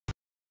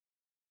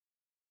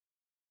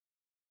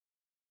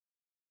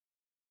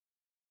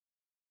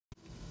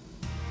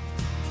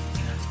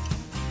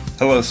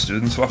Hello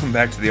students, welcome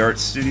back to the art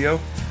studio.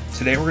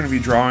 Today we're going to be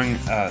drawing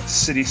a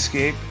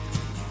cityscape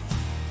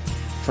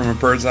from a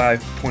bird's eye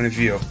point of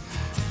view.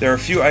 There are a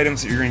few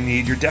items that you're going to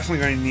need. You're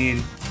definitely going to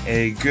need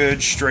a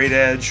good straight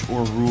edge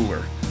or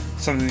ruler,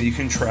 something that you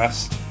can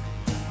trust.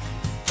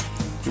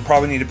 You'll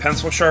probably need a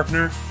pencil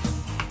sharpener.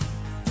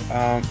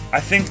 I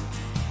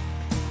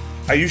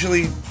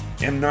usually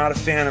am not a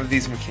fan of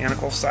these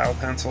mechanical style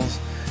pencils,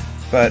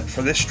 but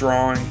for this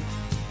drawing,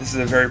 this is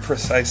a very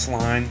precise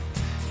line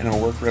and it'll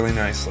work really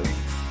nicely.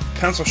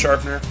 Pencil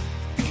sharpener,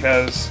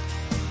 because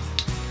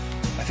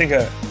I think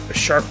a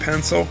sharp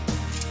pencil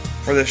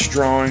for this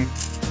drawing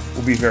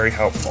will be very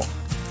helpful.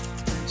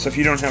 So if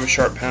you don't have a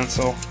sharp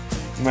pencil,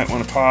 you might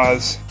want to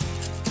pause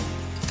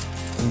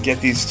and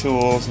get these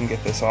tools and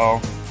get this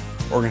all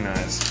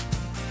organized.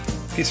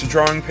 Piece of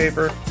drawing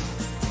paper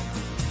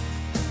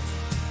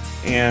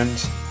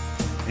and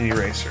an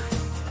eraser.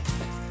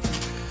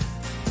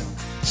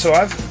 So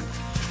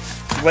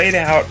I've laid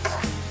out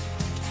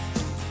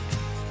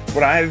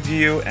what I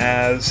view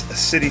as a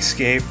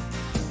cityscape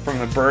from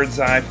the bird's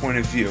eye point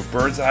of view.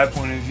 Bird's eye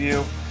point of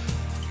view,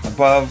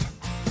 above,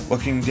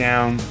 looking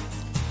down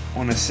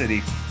on a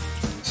city.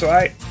 So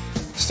I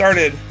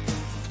started,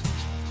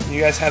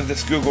 you guys have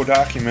this Google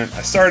document,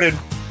 I started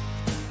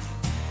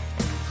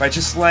by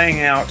just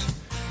laying out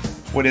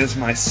what is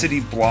my city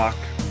block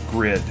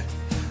grid.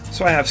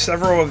 So I have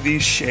several of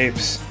these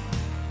shapes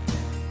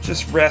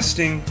just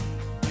resting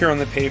here on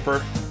the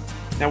paper.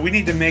 Now we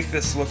need to make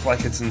this look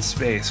like it's in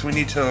space. We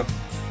need to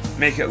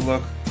make it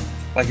look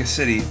like a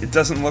city. It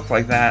doesn't look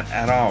like that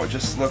at all. It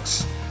just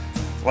looks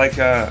like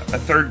a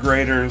third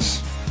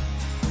grader's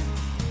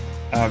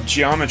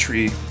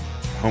geometry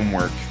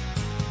homework.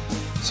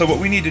 So what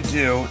we need to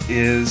do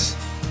is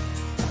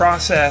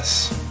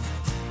process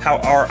how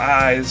our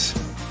eyes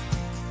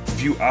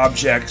view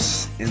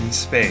objects in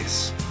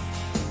space.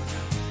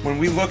 When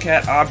we look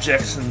at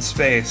objects in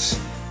space,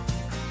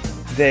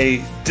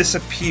 they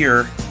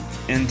disappear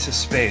into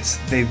space.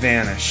 They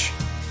vanish.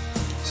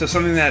 So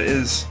something that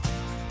is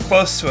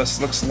close to us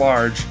looks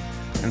large,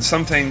 and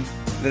something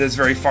that is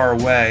very far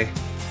away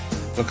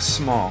looks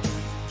small.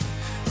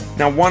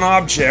 Now, one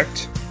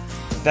object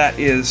that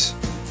is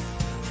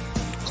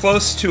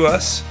close to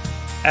us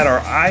at our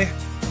eye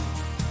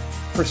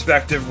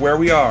perspective, where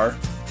we are,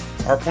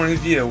 our point of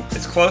view,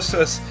 it's close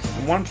to us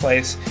in one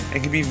place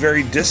and can be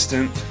very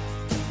distant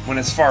when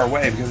it's far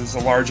away because it's a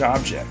large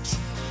object.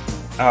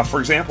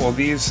 For example,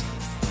 these,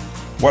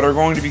 what are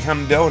going to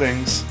become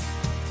buildings,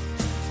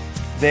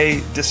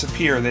 they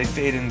disappear, they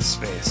fade into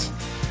space.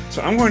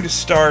 So I'm going to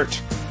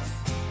start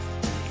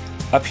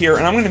up here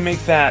and I'm going to make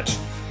that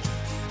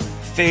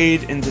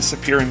fade and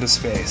disappear into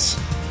space.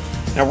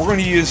 Now we're going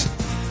to use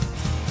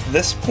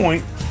this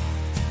point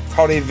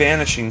called a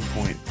vanishing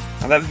point.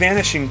 Now that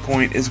vanishing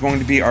point is going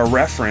to be our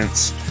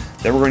reference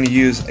that we're going to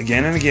use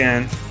again and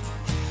again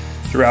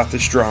throughout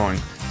this drawing.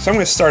 So I'm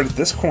going to start at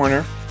this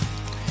corner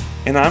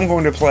and I'm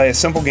going to play a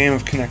simple game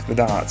of connect the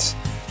dots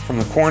from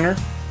the corner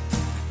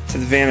to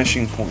the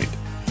vanishing point.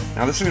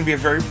 Now this is going to be a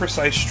very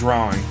precise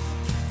drawing.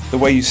 The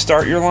way you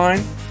start your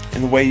line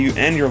and the way you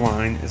end your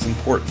line is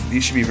important.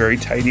 These should be very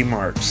tidy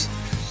marks.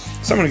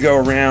 So I'm going to go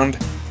around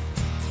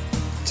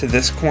to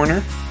this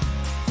corner.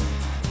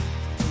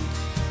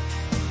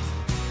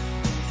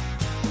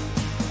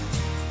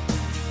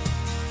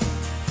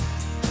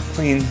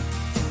 Clean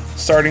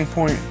starting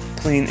point,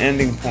 clean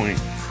ending point.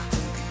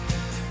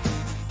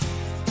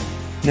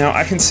 Now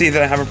I can see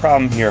that I have a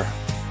problem here.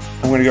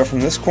 I'm going to go from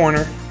this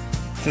corner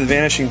to the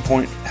vanishing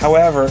point.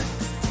 However,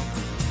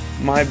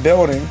 my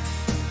building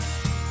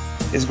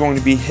is going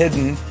to be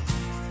hidden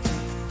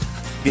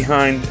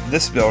behind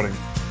this building.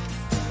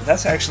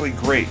 That's actually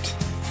great.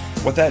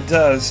 What that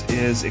does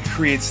is it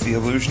creates the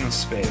illusion of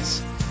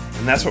space.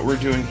 And that's what we're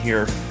doing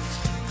here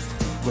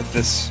with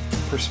this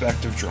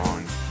perspective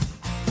drawing.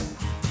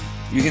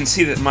 You can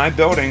see that my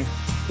building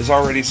is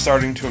already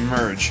starting to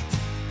emerge.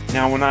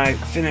 Now when I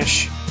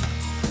finish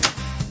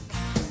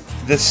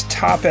this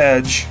top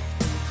edge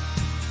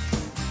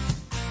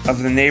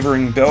of the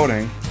neighboring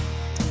building,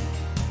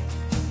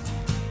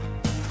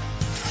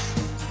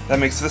 that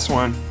makes this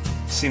one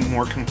seem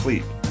more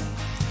complete.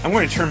 I'm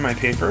going to turn my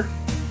paper,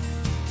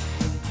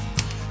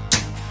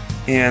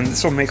 and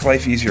this will make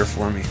life easier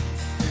for me.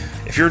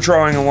 If you're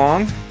drawing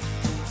along,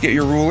 get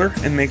your ruler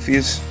and make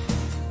these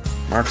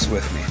marks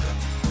with me.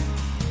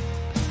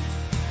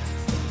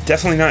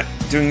 Definitely not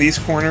doing these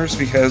corners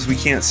because we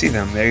can't see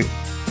them.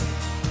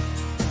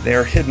 They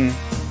are hidden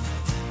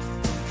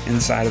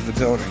inside of the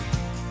building.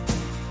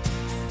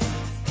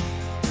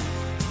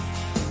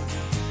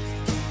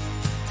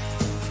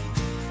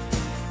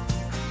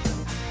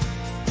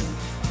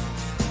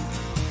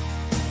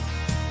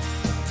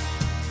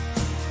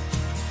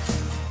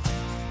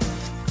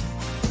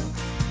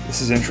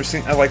 This is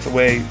interesting. I like the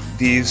way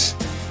these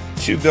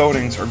two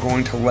buildings are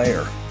going to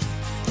layer.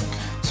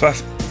 So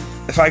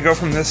if I go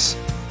from this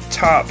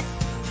top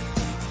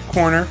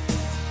corner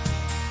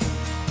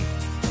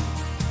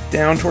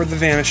down toward the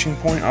vanishing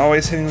point,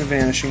 always hitting the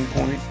vanishing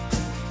point,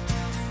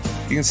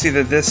 you can see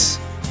that this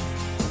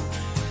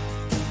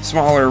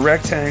smaller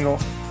rectangle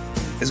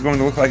is going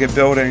to look like a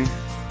building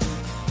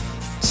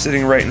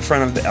sitting right in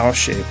front of the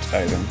L-shaped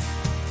item.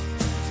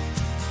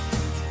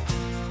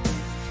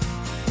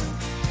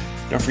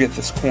 Don't forget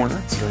this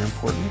corner, it's very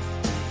important.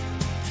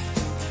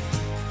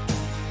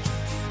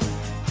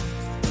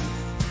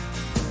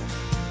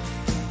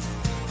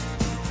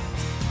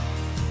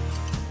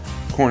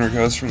 Corner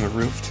goes from the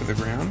roof to the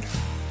ground.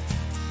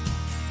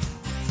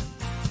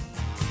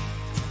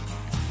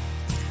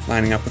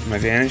 Lining up with my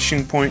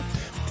vanishing point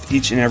with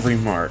each and every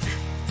mark.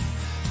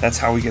 That's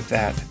how we get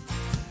that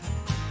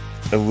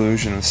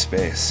illusion of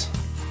space.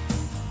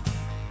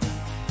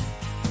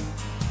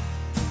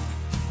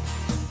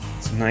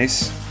 It's a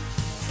nice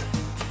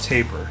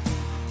taper.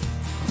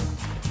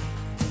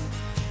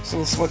 So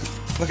let's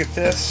look at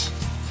this.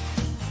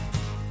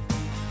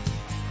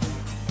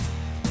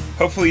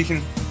 Hopefully you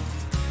can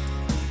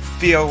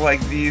feel like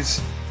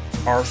these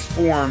are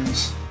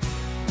forms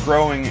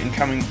growing and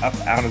coming up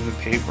out of the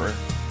paper.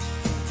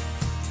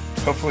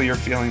 Hopefully you're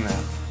feeling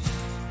that.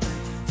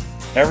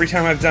 Every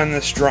time I've done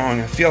this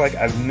drawing, I feel like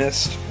I've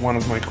missed one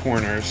of my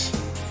corners.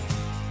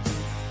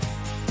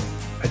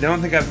 I don't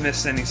think I've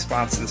missed any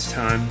spots this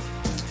time.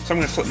 So I'm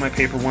going to flip my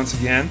paper once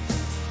again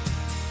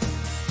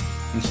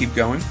and keep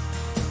going.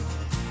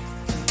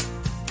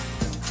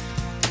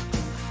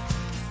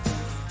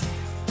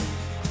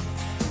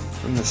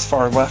 From this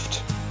far left,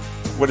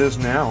 what is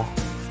now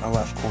a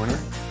left corner.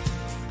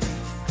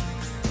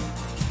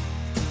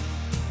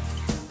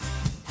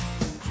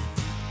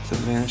 To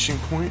the vanishing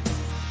point.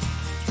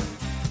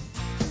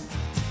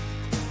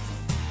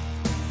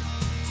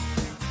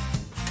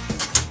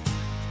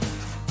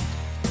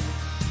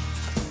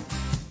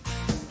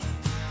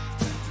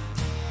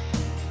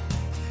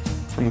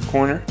 From the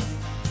corner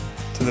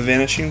to the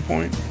vanishing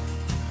point.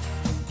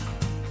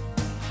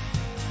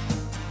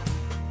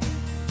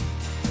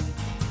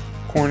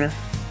 Corner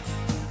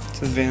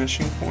to the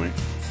vanishing point.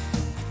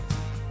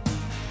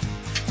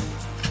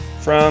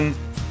 From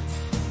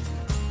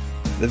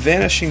the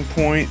vanishing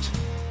point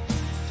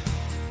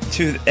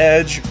to the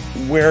edge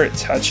where it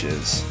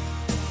touches,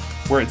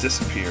 where it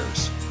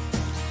disappears.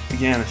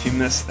 Again, if you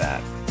missed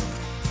that.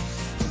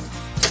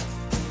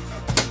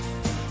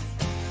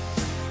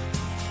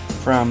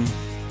 From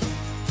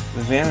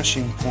the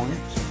vanishing point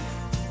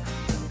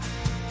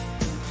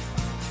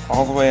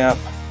all the way up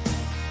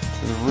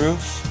to the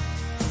roof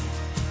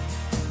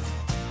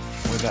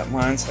where that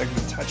line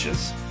segment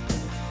touches.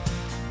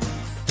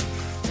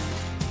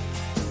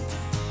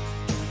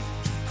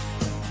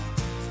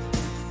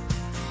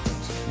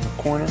 So from the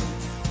corner,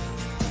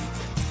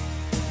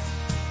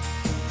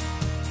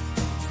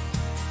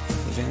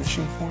 the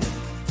vanishing point.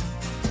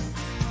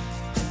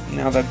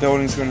 Now that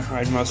building's going to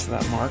hide most of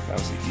that mark. That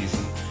was an easy,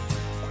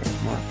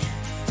 quick mark.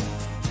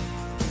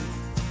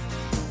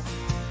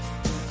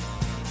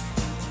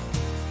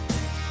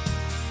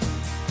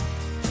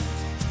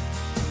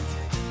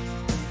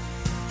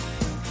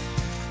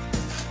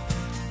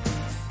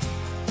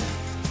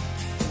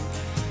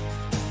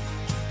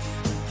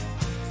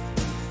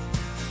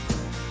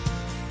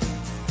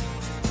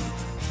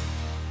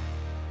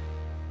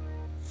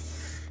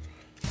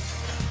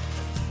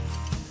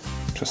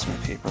 Twist my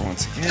paper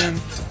once again.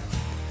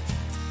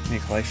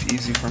 Make life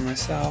easy for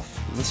myself.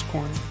 This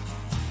corner.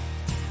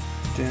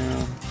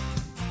 Down.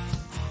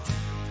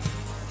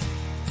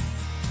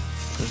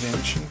 The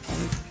vanishing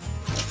point.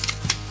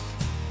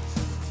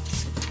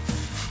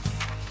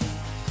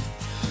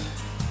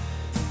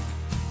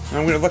 Now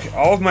I'm going to look at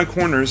all of my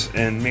corners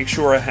and make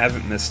sure I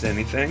haven't missed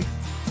anything.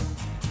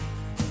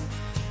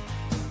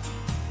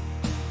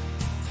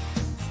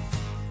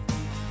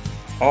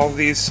 All of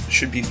these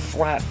should be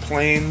flat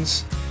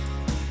planes.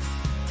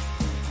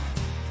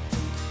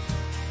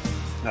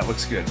 That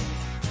looks good.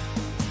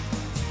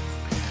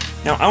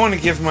 Now I want to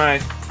give my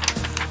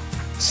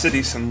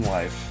city some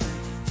life.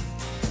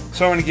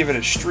 So I want to give it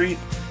a street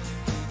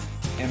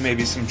and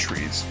maybe some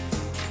trees.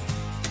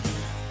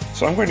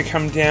 So I'm going to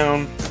come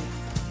down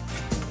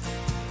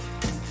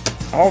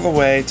all the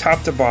way,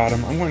 top to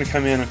bottom. I'm going to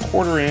come in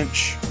 1/4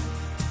 inch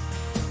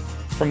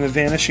from the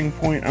vanishing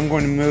point. I'm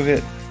going to move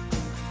it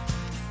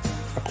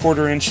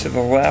 1/4 inch to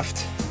the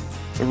left.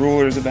 The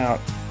ruler is about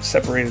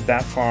separated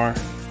that far.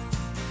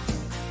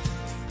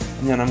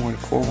 And then I'm going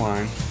to pull a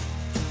line.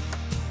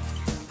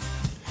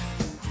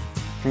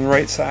 From the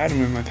right side, I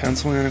move my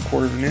pencil in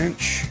 1/4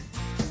 inch.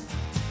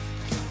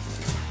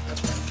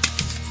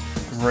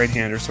 I'm a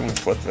right-hander, so I'm going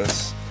to flip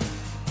this.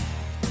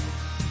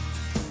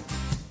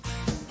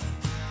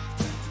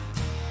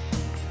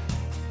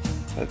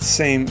 That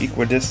same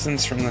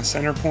equidistance from the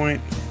center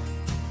point.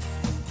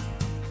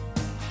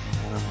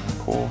 And I'm going to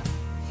pull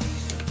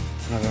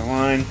another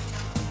line,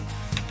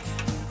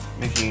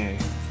 making a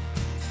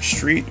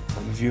street,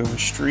 or the view of a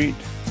street.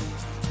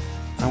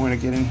 I want to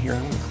get in here,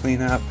 I want to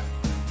clean up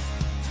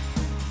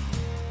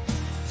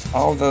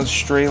all of those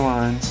stray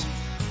lines.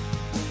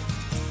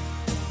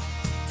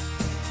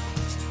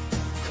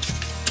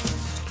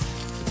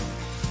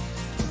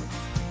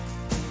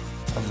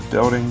 Of the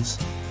buildings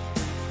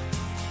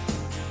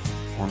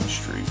on the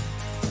street.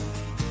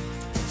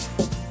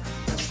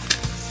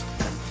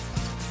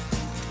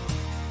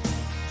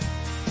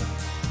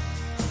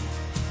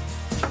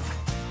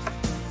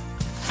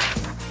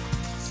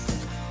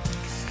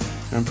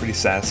 I'm pretty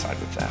satisfied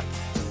with that.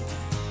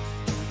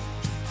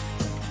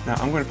 Now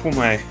I'm going to pull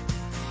my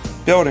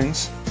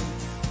buildings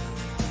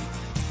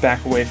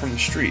back away from the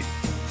street.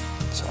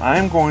 So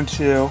I'm going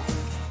to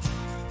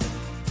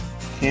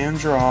hand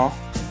draw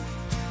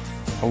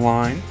a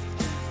line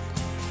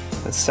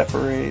that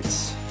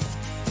separates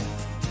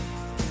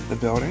the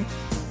building.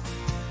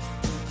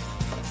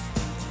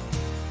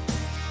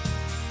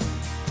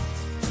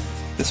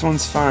 This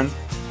one's fun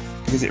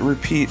because it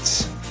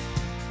repeats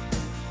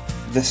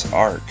this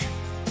arc.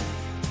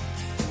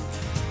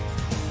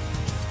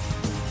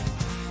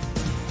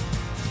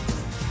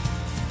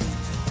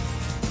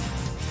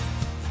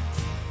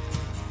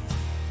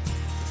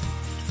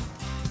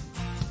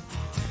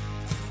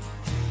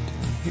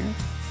 Down here.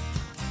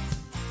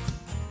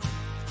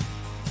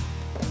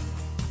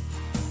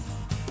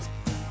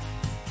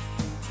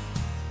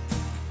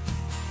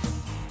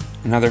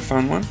 Another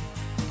fun one.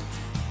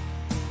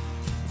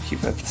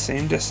 Keep at the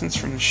same distance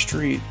from the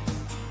street.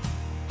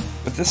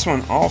 But this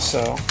one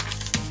also,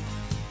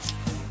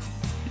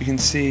 you can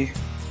see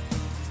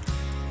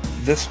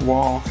this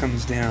wall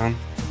comes down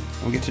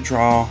and we get to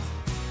draw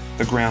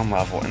the ground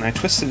level. And I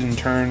twisted and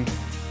turned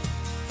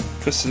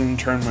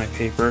my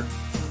paper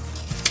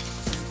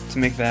to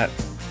make that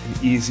an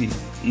easy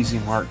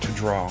mark to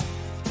draw.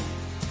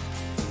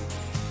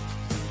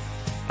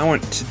 I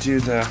want to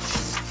do the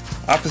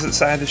opposite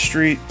side of the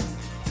street,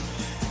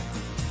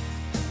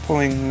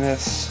 pulling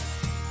this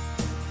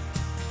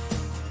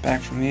back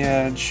from the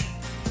edge,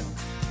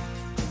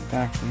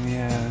 back from the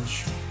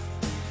edge.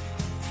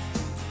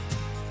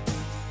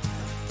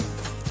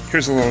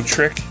 Here's a little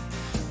trick.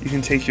 You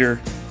can take your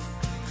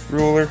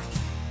ruler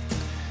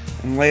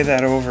and lay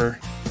that over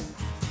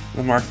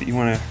the mark that you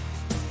want to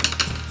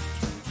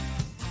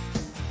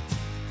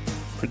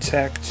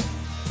protect,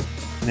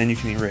 and then you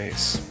can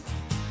erase.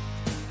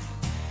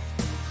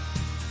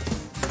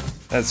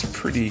 It's a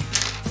pretty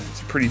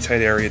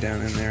tight area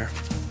down in there.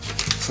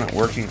 It's not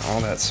working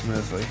all that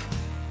smoothly.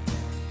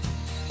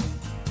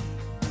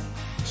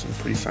 Some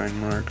pretty fine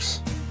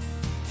marks.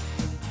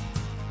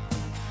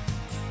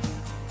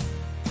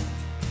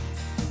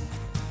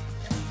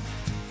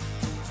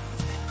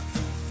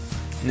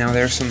 Now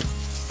there's some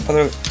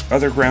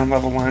other ground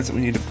level lines that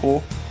we need to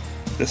pull.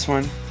 This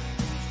one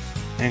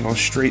angles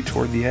straight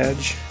toward the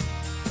edge.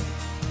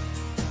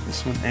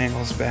 This one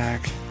angles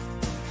back.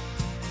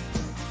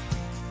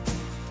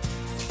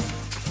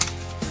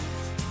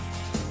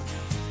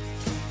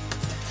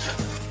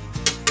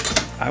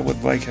 I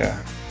would like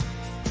a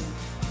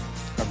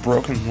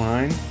broken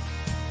line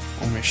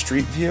on my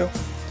street view.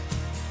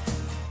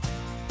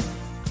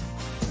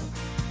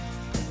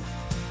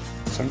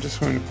 So I'm just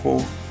going to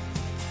pull a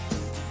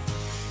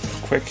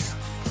quick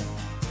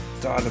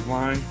dotted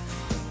line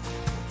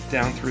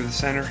down through the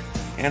center,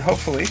 and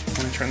hopefully,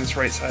 when I turn this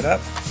right side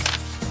up,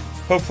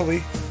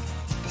 hopefully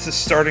this is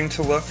starting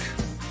to look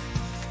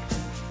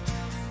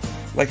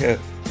like a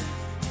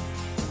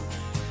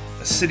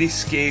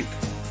cityscape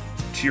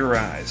to your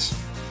eyes.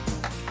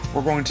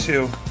 We're going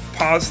to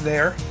pause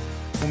there.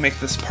 We'll make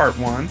this part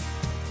 1,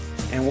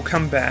 and we'll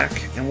come back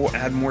and we'll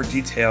add more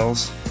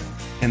details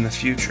in the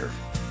future.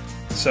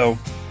 So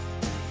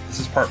this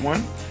is part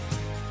 1,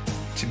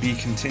 to be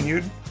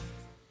continued.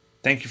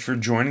 Thank you for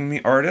joining me,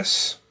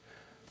 artists.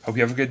 Hope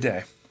you have a good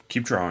day.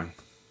 Keep drawing.